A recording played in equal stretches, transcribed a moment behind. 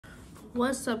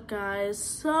What's up, guys?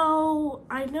 So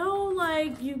I know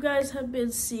like you guys have been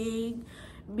seeing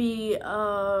me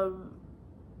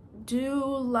do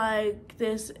like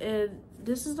this, and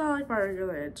this is not like my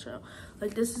regular intro.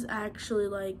 Like this is actually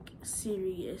like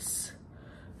serious.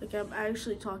 Like I'm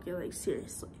actually talking like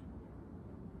seriously.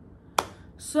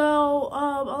 So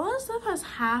a lot of stuff has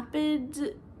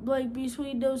happened like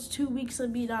between those 2 weeks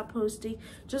of me not posting.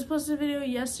 Just posted a video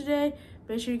yesterday.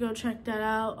 Make sure you go check that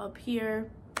out up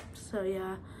here. So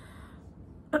yeah.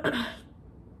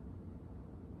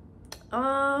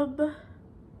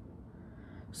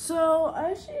 So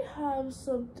I actually have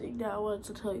something that I wanted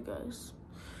to tell you guys.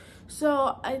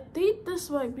 So I think this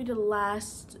might be the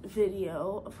last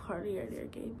video of Hardy Earlier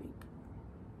Gaming.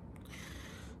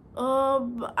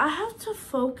 I have to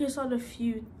focus on a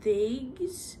few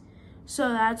things, so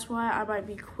that's why I might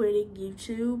be quitting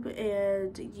YouTube.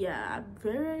 And yeah, I'm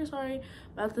very sorry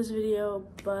about this video,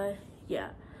 but yeah.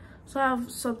 So I have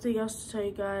something else to tell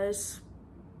you guys.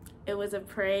 It was a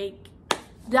prank.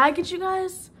 Did I get you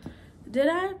guys? Did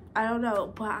I? I don't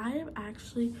know, but I am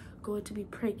actually going to be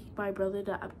pranking my brother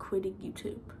that I'm quitting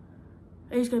YouTube.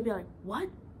 And he's gonna be like, what?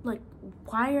 Like,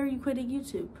 why are you quitting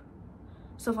YouTube?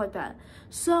 Stuff like that.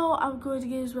 So I'm going to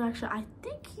get his reaction. I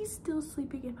think he's still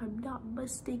sleeping, if I'm not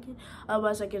mistaken.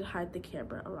 Otherwise I can hide the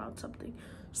camera around something.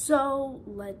 So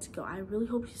let's go. I really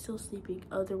hope he's still sleeping.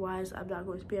 Otherwise I'm not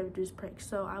going to be able to do this prank.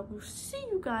 So I will see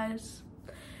you guys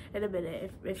in a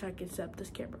minute if I can set up this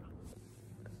camera.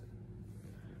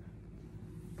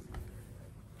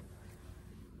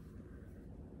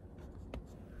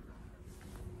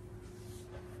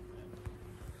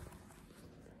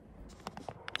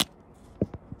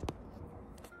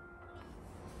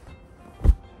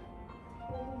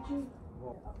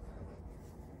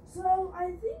 So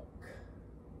I think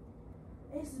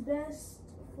it's best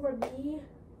for me,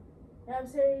 and I'm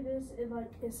saying this in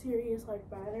like a serious like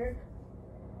manner,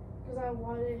 because I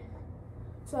want it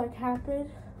to like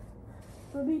happen.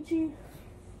 But Michi,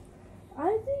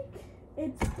 I think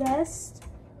it's best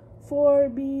for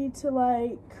me to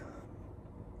like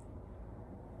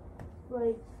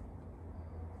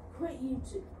quit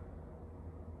YouTube.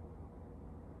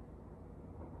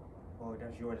 Well,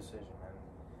 that's your decision, man.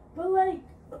 But like,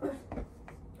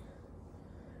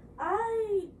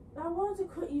 I wanted to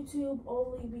quit YouTube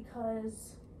only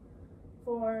because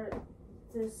for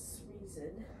this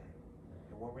reason.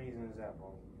 And what reason is that,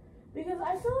 bro? Because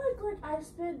I feel like I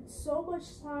spend so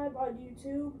much time on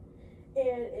YouTube,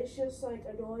 and it's just like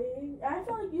annoying. I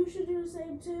feel like you should do the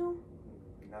same too.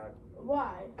 Not.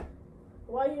 Why?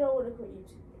 Why you don't want to quit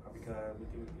YouTube?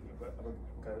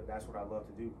 Because that's what I love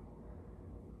to do.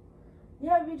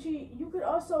 Yeah, Michi, you could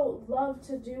also love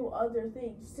to do other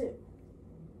things too.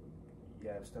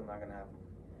 Yeah, it's still not gonna happen.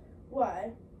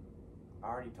 Why? I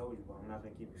already told you, but I'm not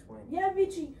gonna keep explaining. Yeah,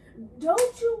 Michi,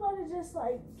 don't you want to just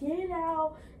like get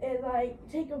out and like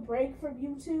take a break from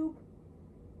YouTube?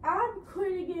 I'm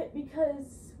quitting it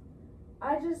because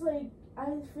I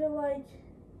feel like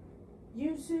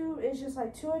YouTube is just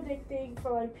like too addicting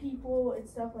for like people and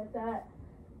stuff like that.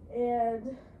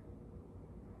 And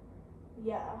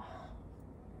yeah,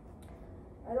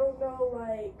 I don't know,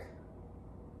 like,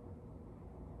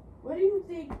 what do you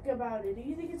think about it? Do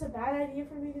you think it's a bad idea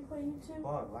for me to quit YouTube?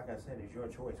 Well, like I said, it's your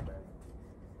choice, man.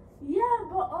 Yeah,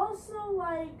 but also,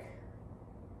 like,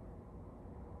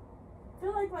 I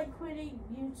feel like quitting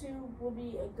YouTube will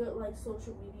be a good, like,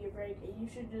 social media break, and you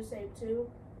should do the same, too.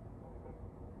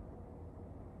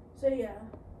 So, yeah.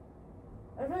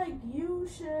 I feel like you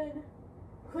should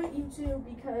quit YouTube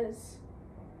because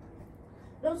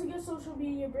that was a good social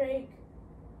media break.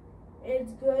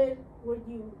 It's good when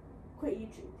you quit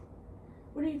YouTube.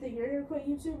 What do you think? You're gonna quit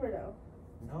YouTube or no?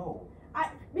 No.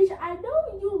 Misha, I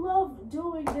know you love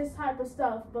doing this type of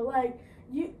stuff, but like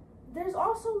there's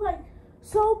also like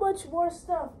so much more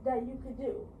stuff that you could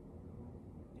do.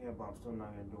 Yeah, but I'm still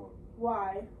not gonna do it.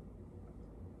 Why?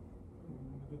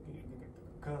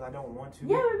 Because I don't want to.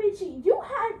 Yeah, but Michi,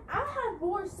 I had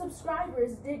more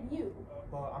subscribers than you.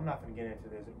 Well, I'm not gonna get into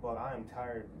this, but I am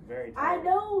tired, very tired. I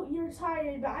know you're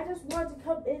tired, but I just wanted to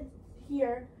come in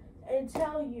here and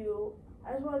tell you.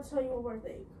 I just want to tell you one more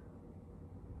thing.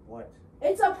 What?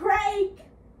 It's a prank.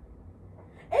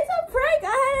 It's a prank. I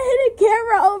had a hidden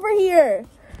camera over here.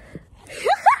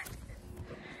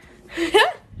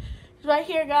 Right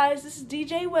here, guys. This is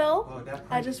DJWILL. Oh,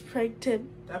 I just pranked him.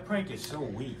 That prank is so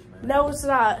weak, man. No, it's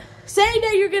not. Saying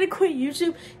that you're gonna quit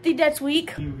YouTube, think that's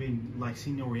weak? You even like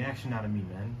see no reaction out of me,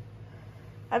 man.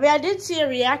 I mean, I did see a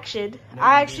reaction. No,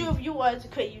 I asked you if you wanted to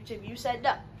quit YouTube. You said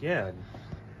no. Yeah,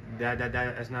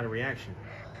 that's not a reaction.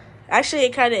 Actually,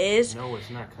 it kind of is. No, it's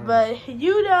not. But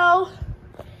you know,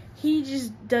 he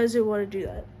just doesn't want to do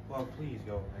that. Well, please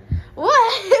go, man.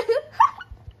 What?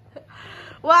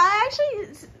 Well, I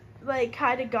actually, like,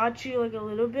 kind of got you, like, a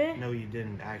little bit. No, you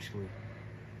didn't, actually.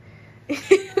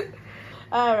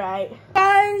 Alright.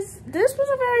 Guys, this was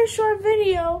a very short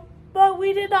video, but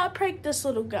we did not prank this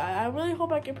little guy. I really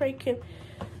hope I can prank him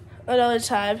another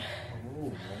time.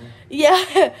 Move, man.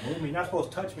 Yeah. Move me. You're not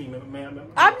supposed to touch me, man.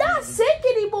 I'm not sick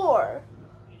anymore.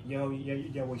 Yo,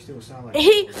 we still sound like...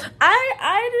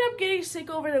 I ended up getting sick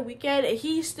over the weekend, and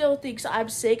he still thinks I'm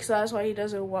sick, so that's why he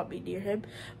doesn't want me near him.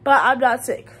 But I'm not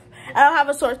sick. I don't have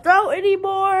a sore throat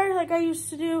anymore like I used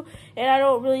to do, and I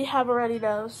don't really have a runny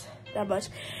nose that much.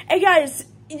 And guys,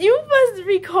 you must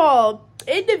recall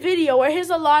in the video where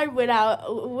his alarm went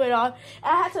on,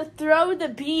 I had to throw the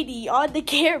beanie on the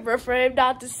camera for him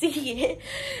not to see it.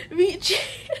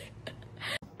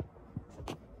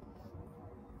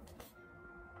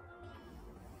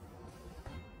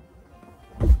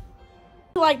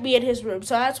 Like me in his room,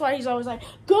 so that's why he's always like,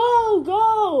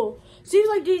 go. Seems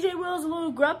like DJWILL is a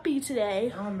little grumpy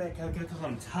today. Oh, man, because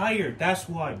I'm tired. That's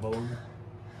why, bro.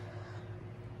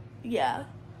 Yeah.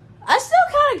 I still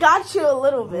kind of got you a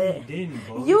little bit. You didn't,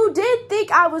 bro. You did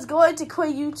think I was going to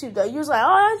quit YouTube, though. You was like,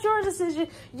 oh, that's your decision.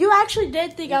 You actually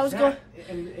did think I was going...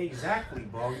 Exactly,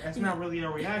 bro. That's not really a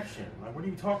reaction. Like, what are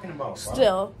you talking about, bro?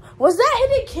 Still. Was that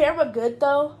hidden camera good,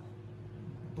 though?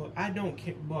 But I don't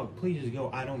care. Bug, please just go.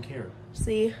 I don't care.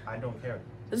 See? I don't care.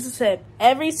 This is it.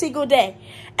 Every single day.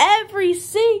 Every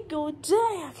single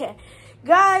day. Okay.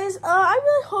 Guys, I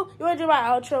really hope you want to do my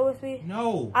outro with me.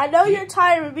 No. I know you're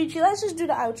tired of Michi. Let's just do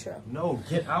the outro. No,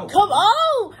 get out. Come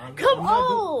on. Come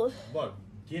on. Bug,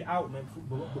 get out, man.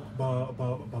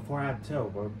 Before I have to tell,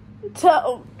 bro.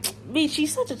 Tell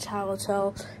Michi's such a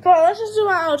tattletale. Come on, let's just do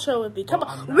my outro with me. Come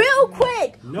on. Real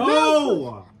quick. No.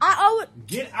 Real quick. I owe it.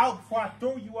 Get out before I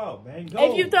throw you out, man.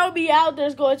 Go. If you throw me out,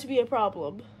 there's going to be a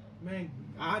problem. Man,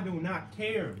 I do not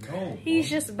care. No. He's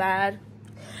just mad.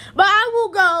 But I will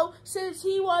go since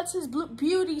he wants his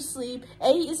beauty sleep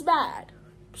and he is mad.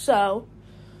 So,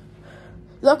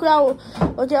 look, I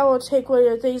will take one of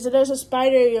your things. And there's a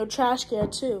spider in your trash can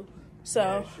too. So,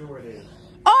 yeah, sure it is.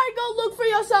 Alright, go look for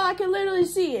yourself. I can literally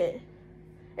see it.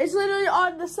 It's literally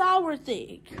on the sour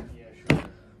thing. Yeah, sure.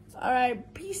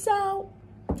 Alright, peace out.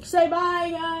 Say bye,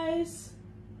 guys.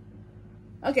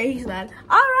 Okay, he's mad.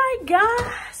 Alright,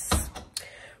 guys.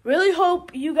 Really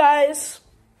hope you guys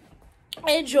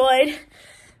enjoyed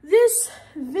this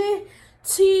video.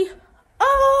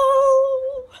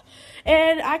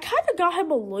 And I kind of got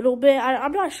him a little bit.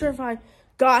 I'm not sure if I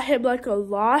got him like a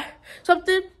lot.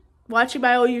 Something. Watching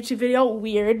my old YouTube video,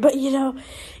 weird, but you know,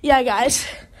 yeah, guys.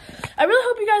 I really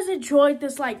hope you guys enjoyed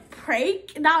this, like,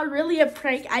 prank. Not really a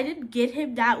prank. I didn't get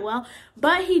him that well,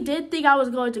 but he did think I was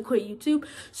going to quit YouTube.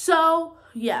 So,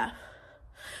 yeah.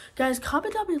 Guys,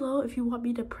 comment down below if you want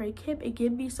me to prank him and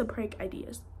give me some prank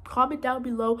ideas. Comment down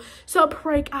below some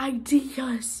prank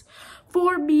ideas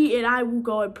for me, and I will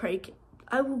go and prank him.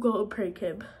 I will go and prank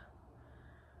him.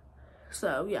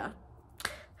 So, yeah.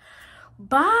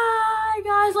 Bye,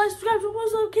 guys. Like, subscribe to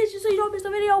What's Up Kitchen so you don't miss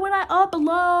the video when I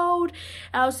upload.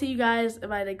 I'll see you guys in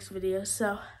my next video.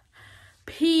 So,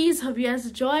 peace. Hope you guys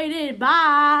enjoyed it. Bye.